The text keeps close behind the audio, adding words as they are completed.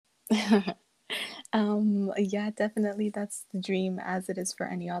Yeah, definitely that's the dream as it is for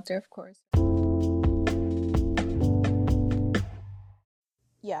any author, of course.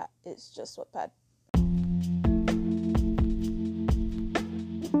 Yeah, it's just Wattpad.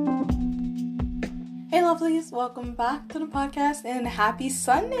 Hey lovelies, welcome back to the podcast and happy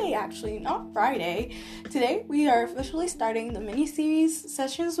Sunday, actually, not Friday. Today we are officially starting the mini-series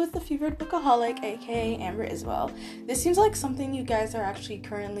Sessions with the Fevered Bookaholic, aka Amber Isabel. This seems like something you guys are actually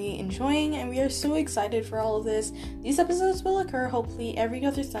currently enjoying and we are so excited for all of this. These episodes will occur hopefully every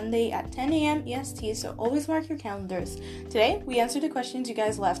other Sunday at 10 a.m. EST, so always mark your calendars. Today we answered the questions you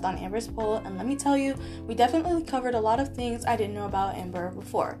guys left on Amber's poll, and let me tell you, we definitely covered a lot of things I didn't know about Amber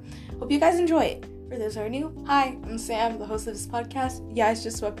before. Hope you guys enjoy it. For those who are new, hi, I'm Sam, the host of this podcast. Yeah, it's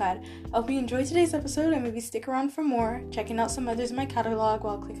just Wattpad. I hope you enjoyed today's episode and maybe stick around for more, checking out some others in my catalog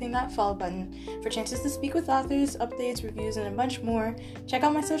while clicking that follow button for chances to speak with authors, updates, reviews, and a bunch more. Check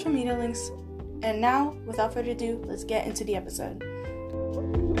out my social media links. And now, without further ado, let's get into the episode.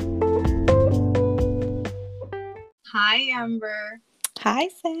 Hi, Amber. Hi,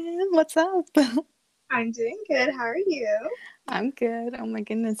 Sam. What's up? I'm doing good. How are you? I'm good. Oh my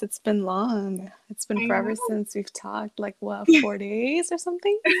goodness, it's been long. It's been I forever know. since we've talked, like what, 4 days or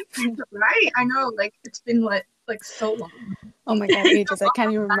something? Right? I know, it's been so long. Oh my God, ages. I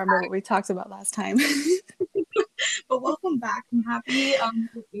can't even remember what we talked about last time. But welcome back. I'm happy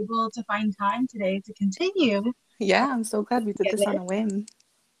we're able to find time today to continue Yeah, I'm so glad we did this on together. a whim.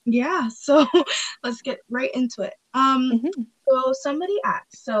 Yeah, so let's get right into it. Hmm. So somebody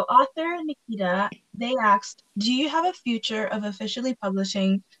asked, so author Nikita, they asked, do you have a future of officially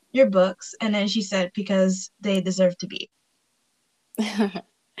publishing your books? And then she said, because they deserve to be. Yeah,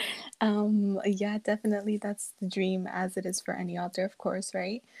 definitely that's the dream as it is for any author, of course,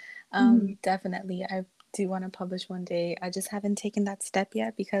 right? Mhm. Definitely I do want to publish one day. I just haven't taken that step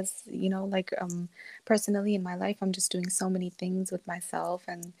yet because, personally in my life, I'm just doing so many things with myself,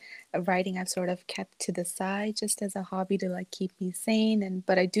 and writing I've sort of kept to the side just as a hobby to like keep me sane. And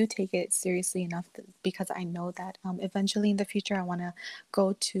but I do take it seriously enough because I know that eventually in the future I want to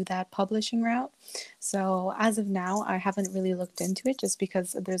go to that publishing route. So as of now, I haven't really looked into it just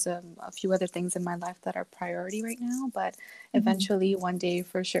because there's a few other things in my life that are priority right now. But Mhm. eventually, one day,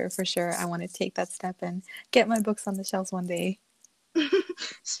 for sure, I want to take that step and get my books on the shelves one day.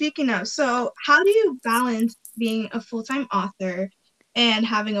 Speaking of, so how do you balance being a full-time author and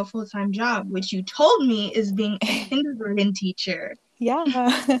having a full-time job, which you told me is being a kindergarten teacher? Yeah.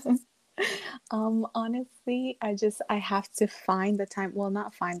 Honestly, I have to find the time. Well,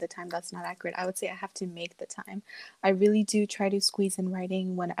 not find the time, that's not accurate. I would say I have to make the time. I really do try to squeeze in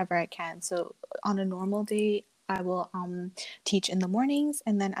writing whenever I can. So on a normal day, I will teach in the mornings,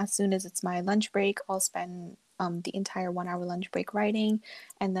 and then as soon as it's my lunch break, I'll spend the entire 1 hour lunch break writing,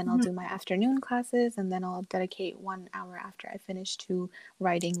 and then I'll Mhm. do my afternoon classes, and then I'll dedicate 1 hour after I finish to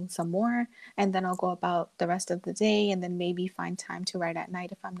writing some more, and then I'll go about the rest of the day, and then maybe find time to write at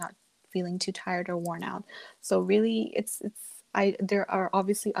night if I'm not feeling too tired or worn out. So really, it's I there are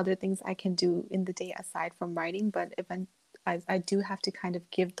obviously other things I can do in the day aside from writing, but I do have to kind of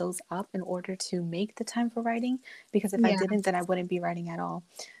give those up in order to make the time for writing, because if I Yeah. didn't, then I wouldn't be writing at all.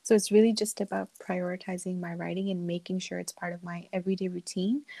 So it's really just about prioritizing my writing and making sure it's part of my everyday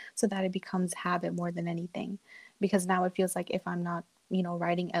routine so that it becomes habit more than anything. Because now it feels like if I'm not,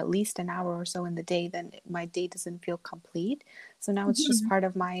 writing at least an hour or so in the day, then my day doesn't feel complete. So now it's just Mhm. part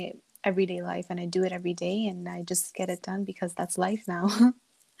of my everyday life, and I do it every day, and I just get it done because that's life now.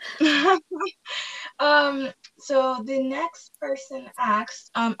 Um, so the next person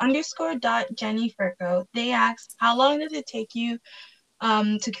asked, underscore dot Jenny Furco, they asked, how long does it take you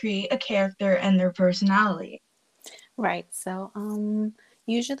to create a character and their personality? Right. So,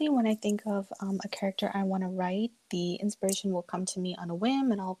 usually when I think of a character I want to write, the inspiration will come to me on a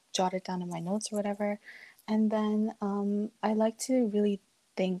whim, and I'll jot it down in my notes or whatever. And then I like to really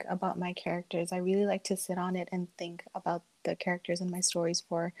think about my characters. I really like to sit on it and think about the characters in my stories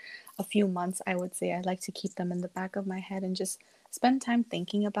for a few months, I would say. I like to keep them in the back of my head and just spend time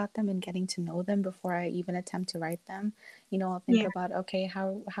thinking about them and getting to know them before I even attempt to write them. I'll think Yeah. about, okay,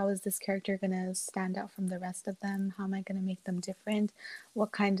 how is this character gonna stand out from the rest of them? How am I gonna make them different?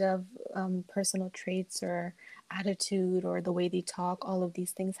 What kind of personal traits or attitude or the way they talk, all of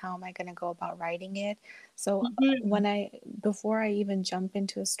these things, how am I gonna go about writing it? So Mhm. before I even jump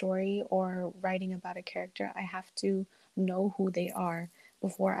into a story or writing about a character, I have to know who they are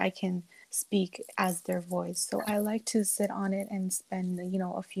before I can speak as their voice. So I like to sit on it and spend,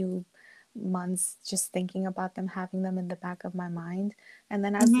 a few months just thinking about them, having them in the back of my mind. And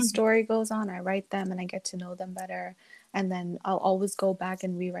then as the Mhm. story goes on, I write them and I get to know them better. And then I'll always go back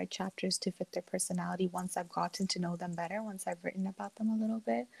and rewrite chapters to fit their personality once I've gotten to know them better, once I've written about them a little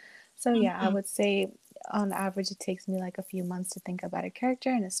bit. So yeah, I Mhm. would say on average it takes me like a few months to think about a character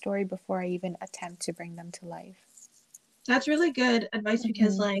and a story before I even attempt to bring them to life. That's really good advice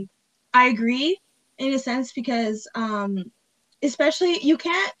because Mm-hmm. like I agree in a sense because especially you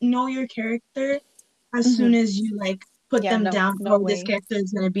can't know your character as Mm-hmm. soon as you like put Yeah, them no, down, no oh, this way. character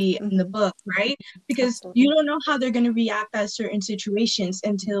is going to be in the Mm-hmm. book, right? Because you Absolutely. don't know how they're going to react at certain situations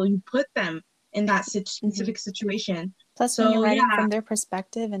until you put them in that Mm-hmm. specific situation. Plus, when you're So writing yeah. from their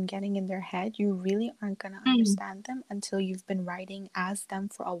perspective and getting in their head, you really aren't going to Mm, understand them until you've been writing as them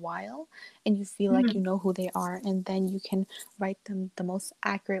for a while and you feel like you mhm. know who they are, and then you can write them the most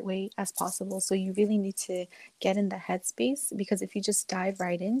accurate way as possible. So, you really need to get in the headspace, because if you just dive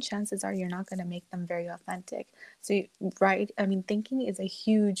right in, chances are you're not going to make them very authentic. So, I mean, thinking is a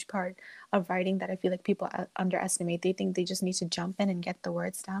huge part of writing that I feel like people underestimate. They think they just need to jump in and get the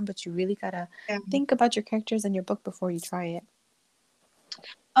words down, but you really got to Yeah. think about your characters in your book before you try it.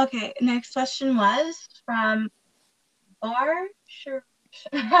 Okay, next question was from Bar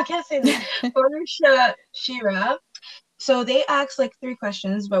I can't say this. Barsha Shira. So they asked like three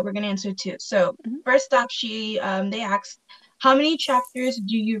questions, but we're gonna answer two. So Mhm. first off, they asked, how many chapters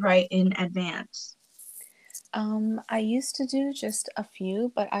do you write in advance? I used to do just a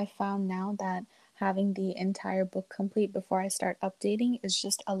few, but I found now that having the entire book complete before I start updating is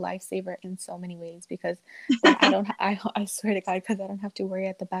just a lifesaver in so many ways, because then I swear to God, because I don't have to worry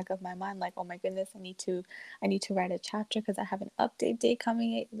at the back of my mind like, oh my goodness, I need to write a chapter because I have an update date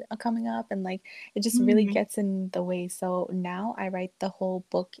coming up, and like it just really Mhm. gets in the way. So now I write the whole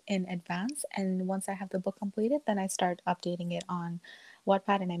book in advance, and once I have the book completed, then I start updating it on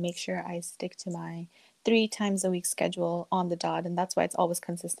Wattpad, and I make sure I stick to my 3 times a week schedule on the dot, and that's why it's always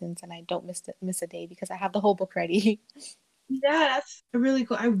consistent and I don't miss a day because I have the whole book ready. Yeah, that's really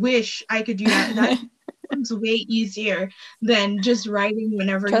cool. I wish I could do that. That sounds way easier than just writing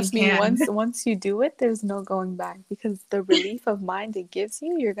whenever you Trust me, can. once you do it, there's no going back, because the relief of mind it gives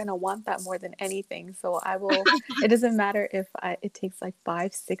you, you're gonna want that more than anything. So I will. It doesn't matter if it takes like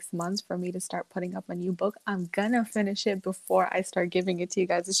 5 6 months for me to start putting up a new book. I'm gonna finish it before I start giving it to you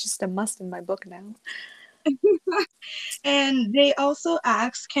guys. It's just a must in my book now. And they also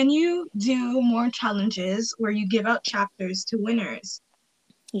asked, can you do more challenges where you give out chapters to winners?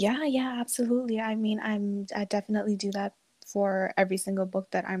 Yeah, yeah, absolutely. I mean, I definitely do that for every single book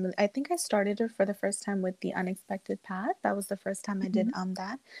that I think I started it for the first time with The Unexpected Path. That was the first time I did Mhm.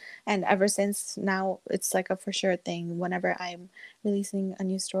 that. And ever since, now it's like a for sure thing. Whenever I'm releasing a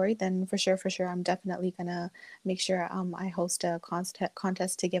new story, then for sure I'm definitely gonna make sure I host a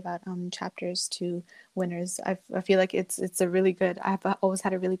contest to give out chapters to winners. I feel like it's a really good, I've always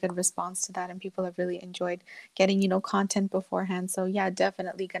had a really good response to that, and people have really enjoyed getting, content beforehand. So yeah,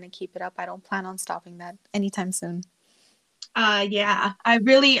 definitely gonna keep it up. I don't plan on stopping that anytime soon. Yeah, I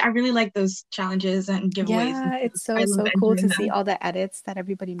really like those challenges and giveaways and Yeah, stuff. it's I so love so cool entering to see them. all the edits that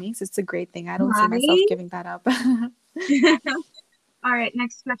everybody makes. It's a great thing. I don't see myself Right? giving that up. All right,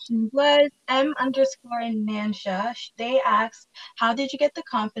 next question was M underscore Nansha. They asked, how did you get the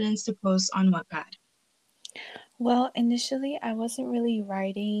confidence to post on Wattpad? Well, initially, I wasn't really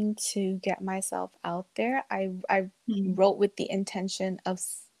writing to get myself out there. I Hmm. wrote with the intention of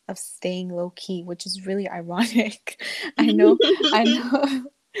staying low key, which is really ironic. I know, I know,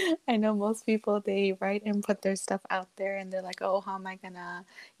 I know most people, they write and put their stuff out there and they're like, "Oh, how am I gonna,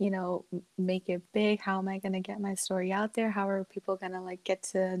 make it big? How am I gonna get my story out there? How are people gonna like get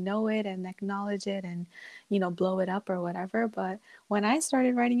to know it and acknowledge it and, blow it up or whatever?" But when I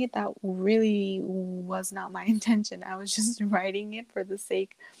started writing it, that really was not my intention. I was just writing it for the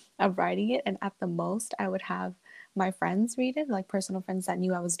sake of writing it. And at the most, I would have my friends read it, like personal friends that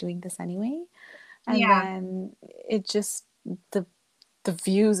knew I was doing this anyway. And Yeah. then it just, the the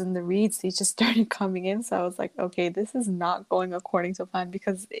views and the reads, they just started coming in. So I was like, okay, this is not going according to plan,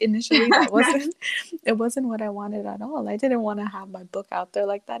 because initially that wasn't it wasn't what I wanted at all. I didn't want to have my book out there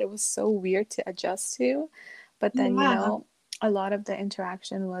like that. It was so weird to adjust to. But then, Yeah. a lot of the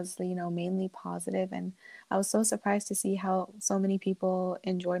interaction was, mainly positive, and I was so surprised to see how so many people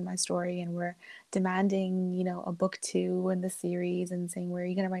enjoyed my story and were demanding, a book two in the series, and saying, "Where are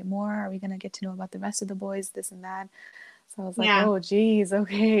you gonna write more? Are we gonna get to know about the rest of the boys? This and that." So I was like, Yeah. oh, geez,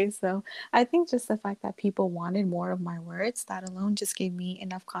 okay. So I think just the fact that people wanted more of my words, that alone just gave me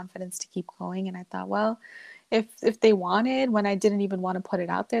enough confidence to keep going. And I thought, well, if they wanted when I didn't even want to put it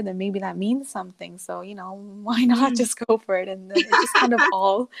out there, then maybe that means something. So, why not Mm. just go for it? And then it just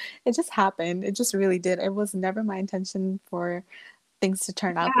it just happened. It just really did. It was never my intention for things to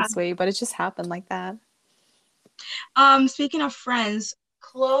turn out Yeah. this way, but it just happened like that. Speaking of friends,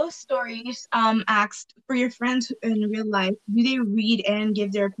 Close Stories asked for your friends in real life, do they read and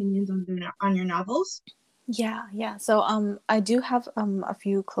give their opinions on on your novels? Yeah. So I do have a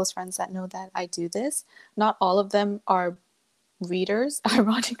few close friends that know that I do this. Not all of them are readers,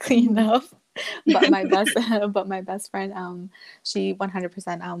 ironically Mhm. enough. But my best but my best friend, she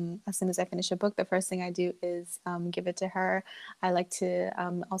 100%, as soon as I finish a book, the first thing I do is give it to her. I like to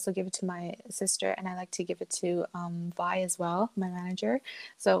also give it to my sister, and I like to give it to Vi as well, my manager.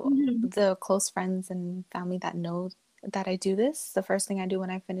 So Mhm. the close friends and family that know that I do this, the first thing I do when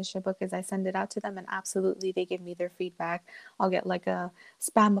I finish a book is I send it out to them, and absolutely they give me their feedback. I'll get like a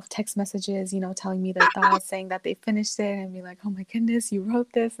spam of text messages, telling me their thoughts, saying that they finished it, and be like, "Oh my goodness, you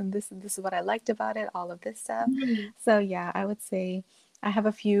wrote this, and this is what I liked about it," all of this stuff. Mhm. So yeah, I would say I have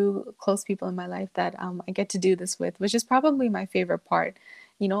a few close people in my life that I get to do this with, which is probably my favorite part.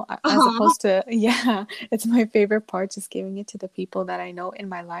 As Aw. opposed to, yeah, it's my favorite part, just giving it to the people that I know in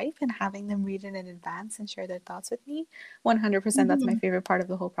my life and having them read it in advance and share their thoughts with me. 100%, that's my Mhm. favorite part of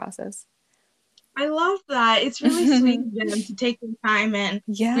the whole process. I love that. It's really sweet of them to take their time and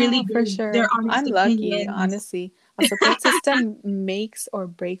really Yeah, for give their sure. honest I'm lucky, opinions, honestly. A support system makes or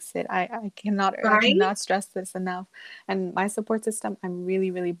breaks it. I right? cannot stress this enough. And my support system, I'm really,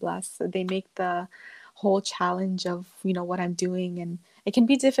 really blessed. So they make the whole challenge of, what I'm doing, and it can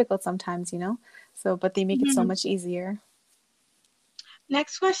be difficult sometimes. So, but they make it so Mhm. much easier.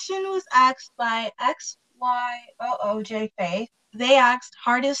 Next question was asked by XYOOJ Faith. They asked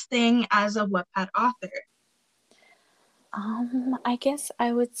hardest thing as a Wattpad author. I guess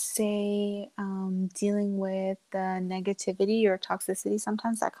I would say dealing with the negativity or toxicity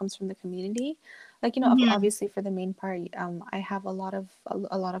sometimes that comes from the community. Like, Mm-hmm. obviously for the main part, I have a lot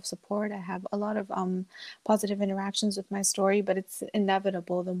of support. I have a lot of positive interactions with my story, but it's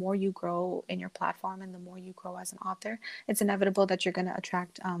inevitable. The more you grow in your platform and the more you grow as an author, it's inevitable that you're going to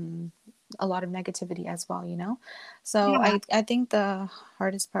attract a lot of negativity as well. So Yeah. I think the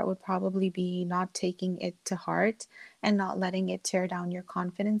hardest part would probably be not taking it to heart and not letting it tear down your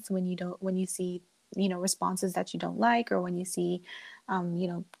confidence when you see responses that you don't like, or when you see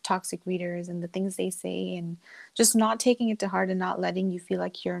toxic readers and the things they say, and just not taking it to heart and not letting you feel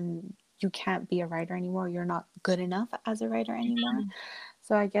like you can't be a writer anymore, you're not good enough as a writer anymore.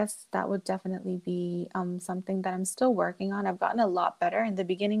 So I guess that would definitely be something that I'm still working on. I've gotten a lot better. In the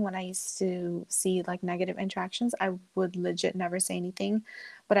beginning, when I used to see like negative interactions, I would legit never say anything.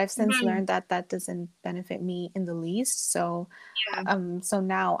 But I've since Mhm. learned that that doesn't benefit me in the least. So Yeah. so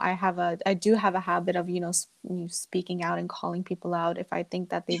now I do have a habit of speaking out and calling people out if I think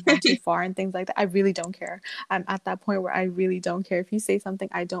that they've went too far and things like that. I really don't care. I'm at that point where I really don't care. If you say something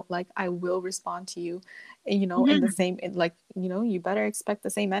I don't like, I will respond to you, in the Mhm. same, like, you better expect the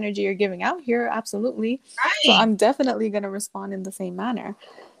same energy you're giving out here. Absolutely. So Right. I'm definitely going to respond in the same manner.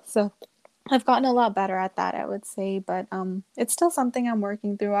 So I've gotten a lot better at that, I would say, but it's still something I'm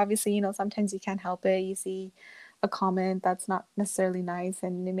working through. Obviously, sometimes you can't help it. You see a comment that's not necessarily nice,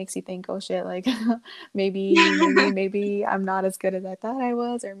 and it makes you think, oh shit, like maybe I'm not as good as I thought I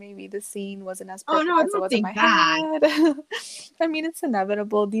was, or maybe the scene wasn't as Oh perfect no, as it don't was in think my that. head. I mean, it's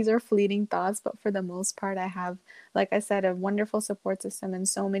inevitable. These are fleeting thoughts, but for the most part, I have, like I said, a wonderful support system and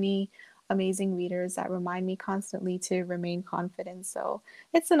so many amazing readers that remind me constantly to remain confident. So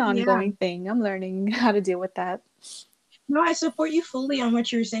it's an Yeah. ongoing thing. I'm learning how to deal with that. No, I support you fully on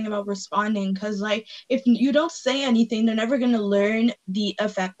what you were saying about responding because, like, if you don't say anything, they're never going to learn the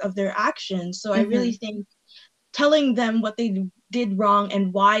effect of their actions. So I really Mhm. think telling them what they did wrong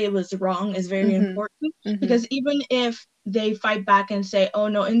and why it was wrong is very Mhm. important Mhm. because even if they fight back and say, oh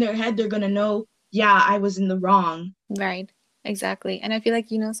no, in their head, they're going to know, yeah, I was in the wrong. Right. Exactly. And I feel like,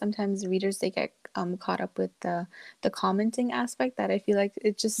 sometimes readers, they get caught up with the commenting aspect, that I feel like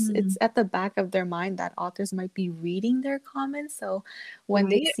it's Mm, at the back of their mind that authors might be reading their comments. So when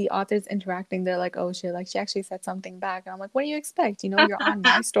they right? see authors interacting, they're like, "Oh shit, like she actually said something back." And I'm like, "What do you expect? You're on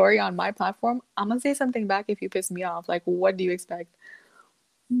my story, on my platform. I'm gonna say something back if you piss me off. Like, what do you expect?"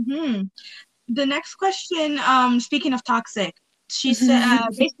 Hmm. The next question, speaking of toxic, they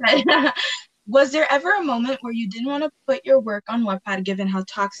said, was there ever a moment where you didn't want to put your work on Wattpad given how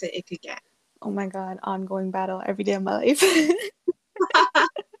toxic it could get? Oh my God, ongoing battle every day of my life.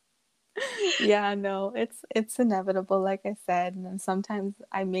 Yeah, no, it's inevitable, like I said. And then sometimes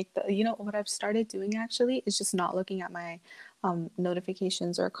I make what I've started doing actually is just not looking at my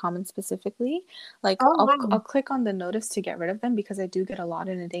notifications or comments specifically. Like Oh, I'll wow. click on the notice to get rid of them, because I do get a lot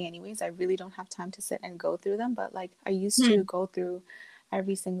in a day anyways. I really don't have time to sit and go through them, but like I used to Hmm. go through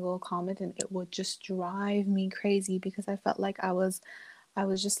every single comment, and it would just drive me crazy because I felt like I was I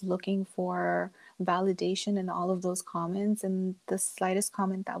was just looking for validation in all of those comments, and the slightest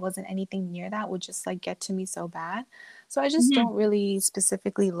comment that wasn't anything near that would just like get to me so bad. So I just Mhm. don't really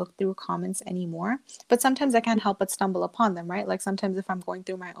specifically look through comments anymore. But sometimes I can't help but stumble upon them, right? Like sometimes if I'm going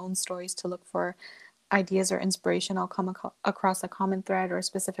through my own stories to look for ideas or inspiration, I'll come across a comment thread or a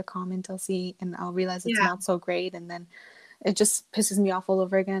specific comment I'll see, and I'll realize it's Yeah. not so great, and then it just pisses me off all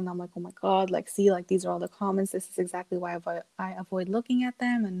over again. And I'm like, oh my god, like see, like these are all the comments. This is exactly why I avoid looking at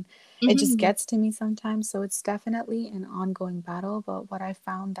them, and it just Mhm. gets to me sometimes. So it's definitely an ongoing battle. But what I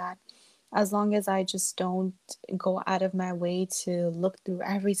found that as long as I just don't go out of my way to look through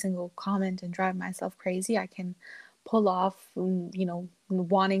every single comment and drive myself crazy, I can pull off,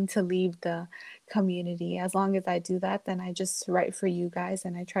 wanting to leave the community. As long as I do that, then I just write for you guys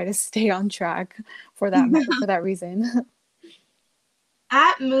and I try to stay on track for that reason.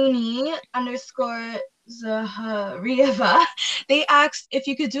 At Mooney underscore Zaharieva, they asked if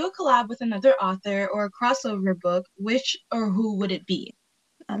you could do a collab with another author or a crossover book, which or who would it be?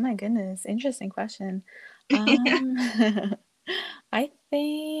 Oh my goodness, interesting question. Um, I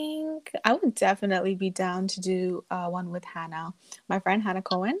think I would definitely be down to do one with Hannah, my friend Hannah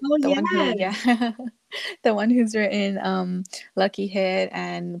Cohen, Oh the one who, yeah, yes. the one who's written Lucky Hit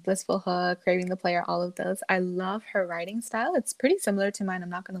and Blissful Hook, Craving the Player, all of those. I love her writing style. It's pretty similar to mine, I'm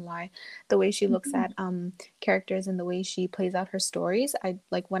not gonna lie. The way she looks Mhm. at characters and the way she plays out her stories. I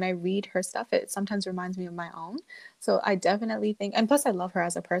like when I read her stuff, it sometimes reminds me of my own. So I definitely think, and plus I love her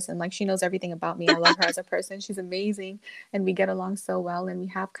as a person. Like she knows everything about me. I love her as a person. She's amazing, and we get along so well, and we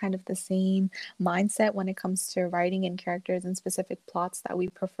have kind of the same mindset when it comes to writing and characters and specific plots that we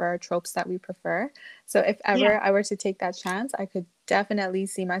prefer, tropes that we prefer. So if Yeah, ever I were to take that chance, I could definitely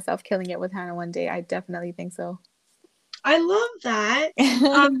see myself killing it with Hannah one day. I definitely think so. I love that.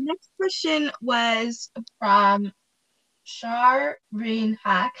 Next question was from Shar Rain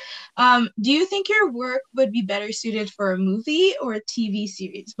Hack. Do you think your work would be better suited for a movie or a TV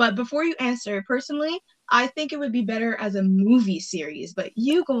series? But before you answer, personally, I think it would be better as a movie series, but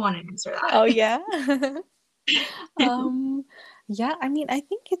you go on and answer Oh that. yeah. Um, yeah, I mean, I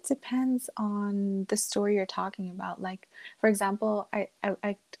think it depends on the story you're talking about. Like, for example,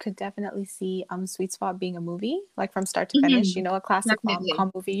 I could definitely see Sweet Spot being a movie, like from start to finish, Mhm. a classic Definitely.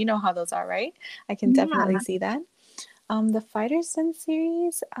 rom-com movie. You know how those are, right? I can definitely Yeah. see that. The Fighter Sin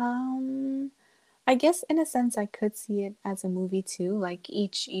series, I guess in a sense I could see it as a movie too. Like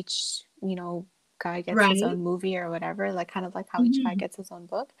each, guy gets his Right. own movie or whatever, like kind of like how each guy Mhm. gets his own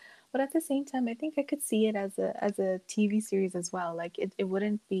book. But at the same time, I think I could see it as a TV series as well. Like it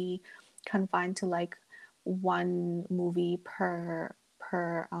wouldn't be confined to like one movie per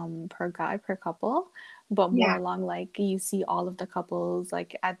guy per couple, but more Yeah. along like you see all of the couples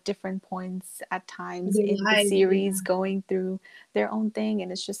like at different points at times Their in the lives, yeah. series going through their own thing, and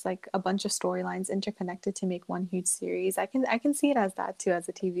it's just like a bunch of storylines interconnected to make one huge series. I can see it as that too, as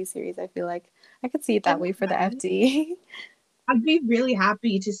a TV series. I feel like I could see it I that love way for the that. FD. I'd be really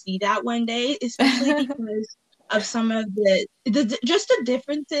happy to see that one day, especially because of some of just the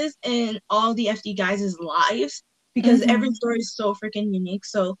differences in all the FD guys' lives, because every Hmm. story is so freaking unique.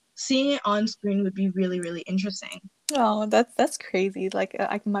 So seeing it on screen would be really, really interesting. Oh, that's crazy. Like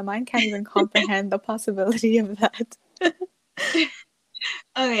my mind can't even comprehend the possibility of that.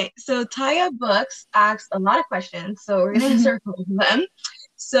 Okay, so Taya Books asked a lot of questions, so we're gonna answer a couple of them.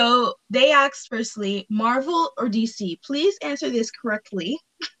 So they asked firstly, Marvel or DC? Please answer this correctly,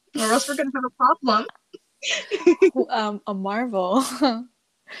 or else we're gonna have a problem. A Marvel, Oh,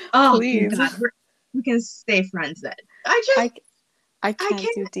 thank please. God. We can stay friends then. I I I can't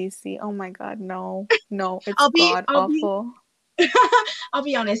can't. do DC. Oh my God, no, no, it's I'll be, god I'll be, awful. I'll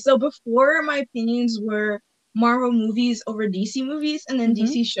be honest. So before my opinions were Marvel movies over DC movies, and then Mm-hmm.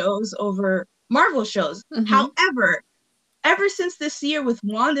 DC shows over Marvel shows. Mm-hmm. However, ever since this year with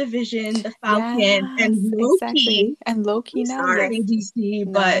WandaVision, The Falcon, Yes, and Loki, exactly. And I'm Loki now, yes. sorry, DC,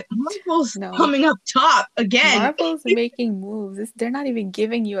 No, but Marvel's no. coming up top again. Marvel's making moves. They're not even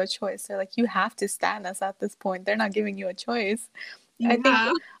giving you a choice. They're like, you have to stand us at this point. They're not giving you a choice. I think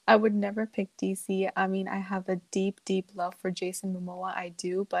Yeah, I would never pick DC. I mean, I have a deep, deep love for Jason Momoa. I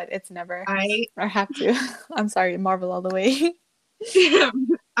do, but it's never, I, I have to. I'm sorry, Marvel all the way.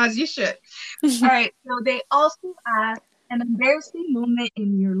 as you should. All right, so they also asked an embarrassing moment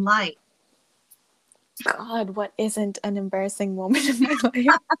in your life. God, what isn't an embarrassing moment in my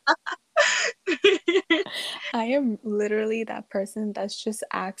life? I am literally that person that's just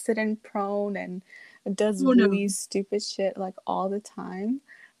accident prone and does Oh no. really stupid shit like all the time.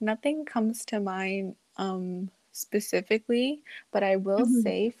 Nothing comes to mind specifically, but I will Mhm.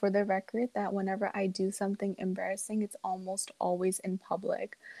 say for the record that whenever I do something embarrassing, it's almost always in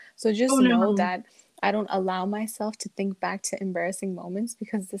public. So Oh just know no. that I don't allow myself to think back to embarrassing moments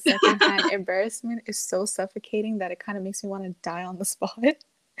because the secondhand embarrassment is so suffocating that it kind of makes me want to die on the spot.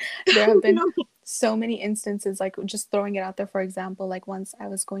 There have been No. so many instances, like just throwing it out there, for example, like once I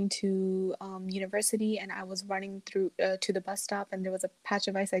was going to university and I was running through to the bus stop and there was a patch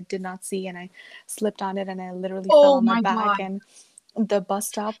of ice I did not see and I slipped on it and I literally fell Oh on my my back. God. And the bus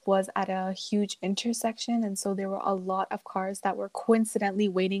stop was at a huge intersection, and so there were a lot of cars that were coincidentally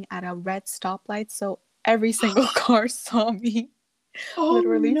waiting at a red stoplight, so every single car saw me Oh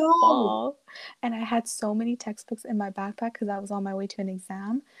literally no. fall. And I had so many textbooks in my backpack because I was on my way to an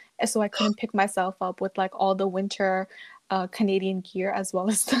exam. And so I couldn't pick myself up with like all the winter Canadian gear as well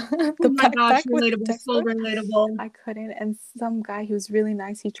as Oh the my gosh, backpack with the relatable, so textbooks. relatable. I couldn't. And some guy who was really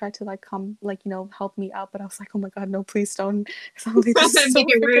nice, he tried to like come, like, help me out. But I was like, oh my God, no, please don't. Because I'm like, this is Make so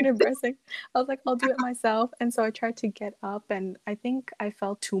it freaking worse. embarrassing. I was like, I'll do it myself. And so I tried to get up. And I think I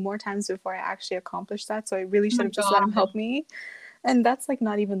fell two more times before I actually accomplished that. So I really Oh should my have just let him God. help me. And that's like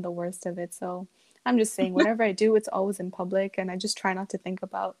not even the worst of it. So I'm just saying, whatever I do, it's always in public. And I just try not to think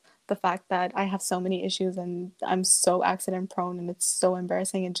about the fact that I have so many issues and I'm so accident prone and it's so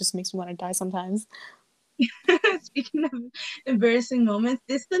embarrassing. It just makes me want to die sometimes. Speaking of embarrassing moments,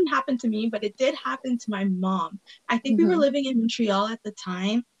 this didn't happen to me, but it did happen to my mom. I think we were Mm-hmm. living in Montreal at the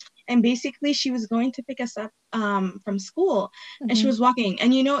time, and basically she was going to pick us up from school, and she Mm-hmm. was walking.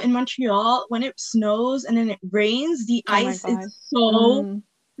 And in Montreal, when it snows and then it rains, the Oh my ice is God. so Mm.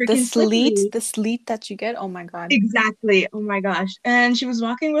 freaking slippery. The sleet that you get. Oh my God. Exactly. Oh my gosh. And she was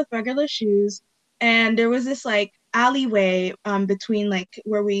walking with regular shoes, and there was this like alleyway between like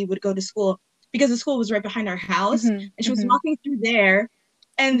where we would go to school because the school was right behind our house, Mm-hmm. and she was Mm-hmm. walking through there,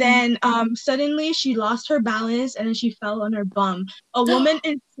 and Mm-hmm. then suddenly she lost her balance and then she fell on her bum. A woman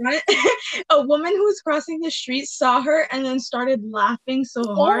in front, a woman who was crossing the street saw her and then started laughing so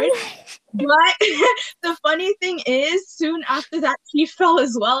hard. Oh. But the funny thing is, soon after that, she fell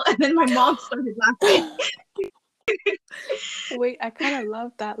as well, and then my mom started laughing. Wait, I kind of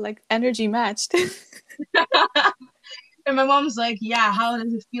love that. Like energy matched. And my mom's like, yeah, how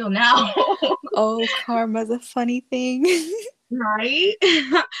does it feel now? Oh, karma's a funny thing. Right?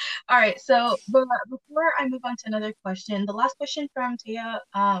 All right. So, but before I move on to another question, the last question from Tia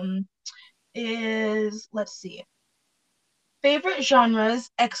is, let's see, favorite genres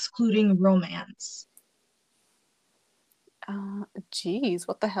excluding romance. Geez,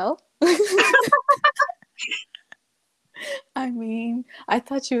 what the hell? I mean, I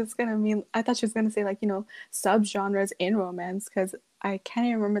thought she was gonna say like, subgenres in romance, because I can't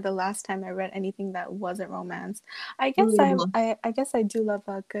even remember the last time I read anything that wasn't romance. Relatable. I guess I do love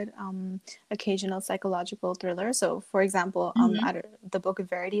a good occasional psychological thriller. So for example, Mhm. The Book of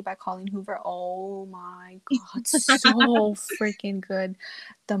Verity by Colleen Hoover. Oh my God, so freaking good.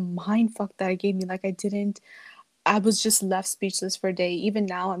 The mind fuck that it gave me, like I was just left speechless for a day. Even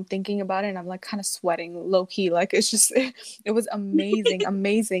now, I'm thinking about it and I'm like kind of sweating low key. Like it's just, it was amazing,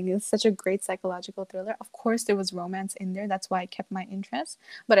 amazing. It's such a great psychological thriller. Of course, there was romance in there. That's why I kept my interest.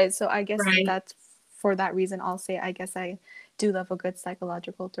 So I guess Right. that for that reason, I'll say I guess I do love a good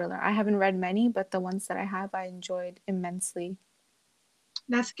psychological thriller. I haven't read many, but the ones that I have, I enjoyed immensely.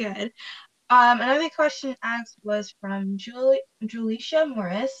 That's good. Another question asked was from Julicia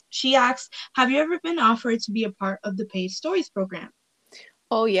Morris. She asks, have you ever been offered to be a part of the paid stories program?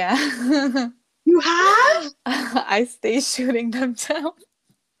 Oh yeah. You have? I stay shooting them down.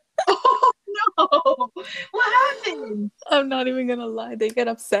 Oh no. What happened? I'm not even gonna lie. They get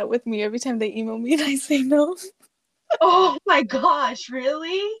upset with me every time they email me and I say no. Oh my gosh,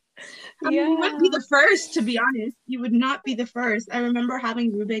 really? I mean, you wouldn't be Yeah. the first, to be honest. You would not be the first. I remember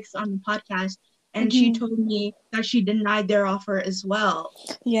having Rubik's on the podcast, and she Hmm. told me that she denied their offer as well.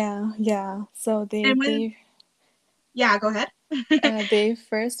 Yeah, yeah. So And when, yeah, go ahead. they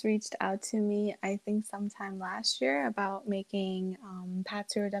first reached out to me, I think sometime last year, about making Path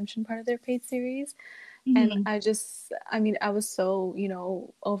to Redemption part of their paid series. And Mhm. I mean, I was so,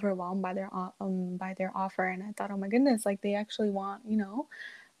 overwhelmed by by their offer, and I thought, oh my goodness, like they actually want,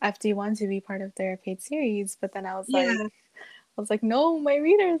 FD1 to be part of their paid series. But then Yeah, I was like, no, my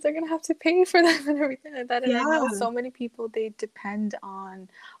readers are gonna have to pay for them and everything like that. And I know yeah, so many people, they depend on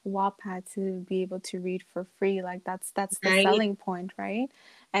Wattpad to be able to read for free. Like that's the right. selling point, right?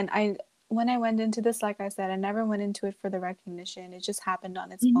 And when I went into this, like I said, I never went into it for the recognition. It just happened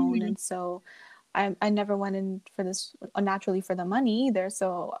on its own, Mhm. and so I never went in for this naturally for the money either.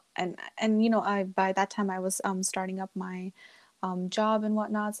 So I by that time I was starting up my job and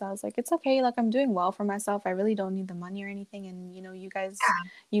whatnot. So I was like, it's okay. Like, I'm doing well for myself. I really don't need the money or anything. And, you know, you guys, Yeah.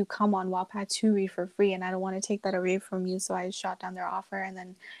 you come on Wattpad to read for free, and I don't want to take that away from you. So I shot down their offer. And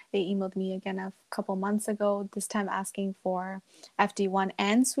then they emailed me again a couple months ago, this time asking for FD1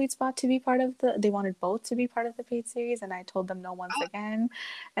 and Sweet Spot to be part of they wanted both to be part of the paid series. And I told them no once again.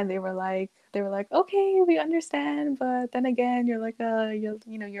 And they were like, okay, we understand, but then again, you're like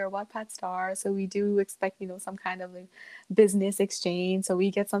you're a Wattpad star, so we do expect, you know, some kind of like business exchange, so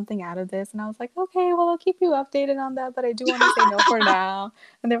we get something out of this. And I was like, okay, well, I'll keep you updated on that, but I do want to say no for now.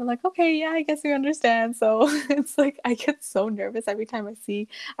 And they were like, okay, yeah, I guess we understand. So it's like I get so nervous every time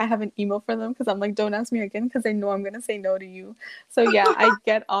I have an email for them, because I'm like, don't ask me again, because I know I'm gonna say no to you. So yeah, I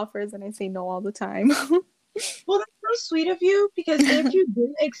get offers and I say no all the time. Well, that's so sweet of you, because if you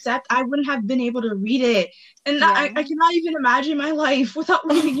didn't accept, I wouldn't have been able to read it. And Yeah. I cannot even imagine my life without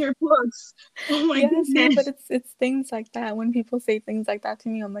reading your books. Oh my Yeah, see, but goodness. it's things like that. When people say things like that to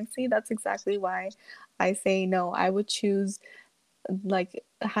me, I'm like, see, that's exactly why I say no. I would choose like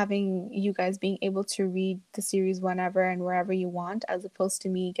having you guys being able to read the series whenever and wherever you want, as opposed to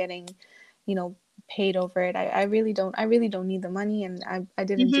me getting, you know, paid over it. I really don't need the money, and I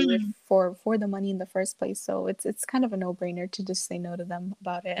didn't do it Mhm. for the money in the first place. So it's kind of a no-brainer to just say no to them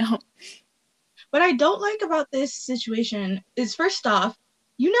about it. What I don't like about this situation is, first off,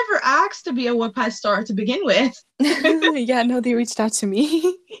 you never asked to be a Wattpad star to begin with. Yeah, no, they reached out to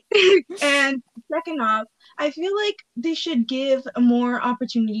me. And second off, I feel like they should give more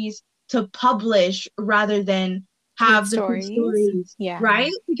opportunities to publish rather than Paid have the paid stories. stories, Yeah.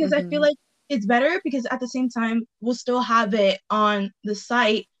 right? Because I feel Mm-hmm. like it's better, because at the same time, we'll still have it on the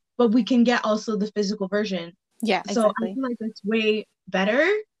site, but we can get also the physical version. Yeah, So I exactly. feel like that's way better.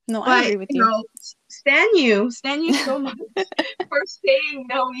 No, I But, agree with you. stan you so much for saying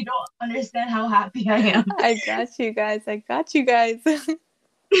no. You don't understand how happy I am. I got you guys. I got you guys.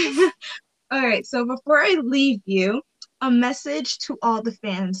 All right, so before I leave you, a message to all the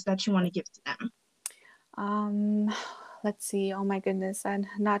fans that you want to give to them. Um, let's see. Oh my goodness. And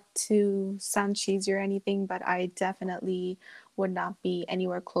not to sound cheesy or anything, but I definitely would not be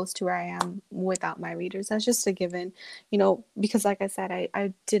anywhere close to where I am without my readers. That's just a given, you know, because like I said,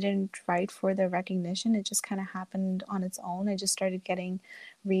 I didn't write for the recognition. It just kind of happened on its own. I just started getting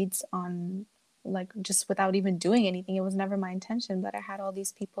reads on, like, just without even doing anything. It was never my intention, but I had all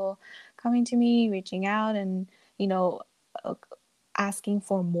these people coming to me, reaching out, and, you know, uh, asking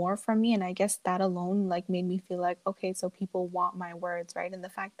for more from me. And I guess that alone like made me feel like, okay, so people want my words, right? And the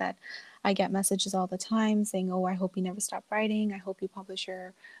fact that I get messages all the time saying, oh, I hope you never stop writing, I hope you publish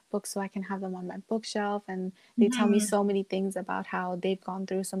your books so I can have them on my bookshelf. And they tell me Mhm. so many things about how they've gone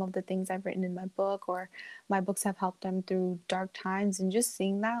through some of the things I've written in my book, or my books have helped them through dark times. And just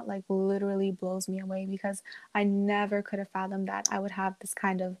seeing that like literally blows me away, because I never could have fathomed that I would have this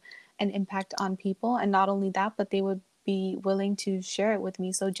kind of an impact on people. And not only that, but they would be willing to share it with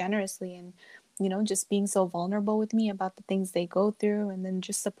me so generously, and, you know, just being so vulnerable with me about the things they go through, and then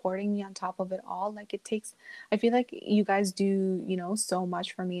just supporting me on top of it all. Like, it takes, I feel like you guys do, you know, so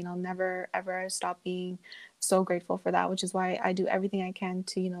much for me, and I'll never ever stop being so grateful for that, which is why I do everything I can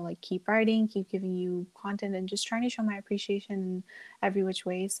to, you know, like, keep writing, keep giving you content, and just trying to show my appreciation in every which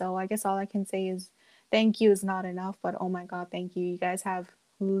way. So I guess all I can say is thank you is not enough, but oh my god, thank you. You guys have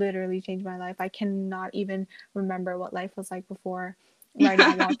literally changed my life. I cannot even remember what life was like before writing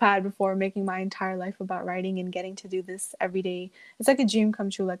on Wattpad, before making my entire life about writing and getting to do this every day. It's like a dream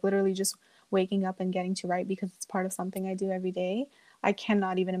come true, like literally just waking up and getting to write because it's part of something I do every day. I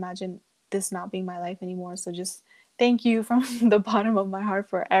cannot even imagine this not being my life anymore. So just thank you from the bottom of my heart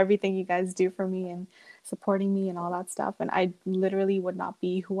for everything you guys do for me and supporting me and all that stuff. And I literally would not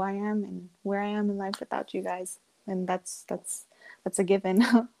be who I am and where I am in life without you guys. And that's a given.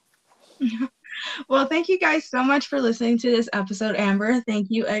 Well, thank you guys so much for listening to this episode, Amber. Thank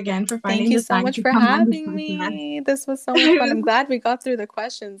you again for Thank finding you the so time much to for come on the having podcast. me. This was so much fun. I'm glad we got through the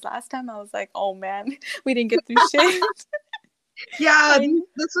questions. Last time I was like, oh man, we didn't get through shit. Yeah, I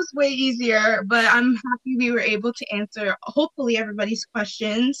this was way easier, but I'm happy we were able to answer hopefully everybody's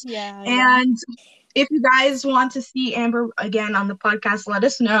questions. Yeah, yeah. And if you guys want to see Amber again on the podcast, let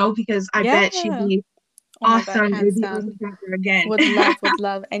us know, because I bet she'd Yeah. be Oh my god, awesome. It would hands be awesome down. to have her again. Would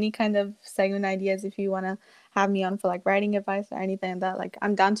love any kind of segment ideas if you want to have me on for like writing advice or anything like that. Like,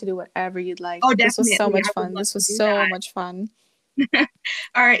 I'm down to do whatever you'd like. Oh, This was so definitely. much I would fun. love This to was do so that. much fun.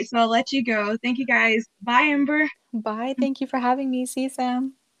 All right, so I'll let you go. Thank you guys. Bye, Amber. Bye. Thank you for having me. See you,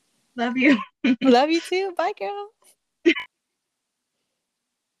 Sam. Love you. Love you too. Bye, girl.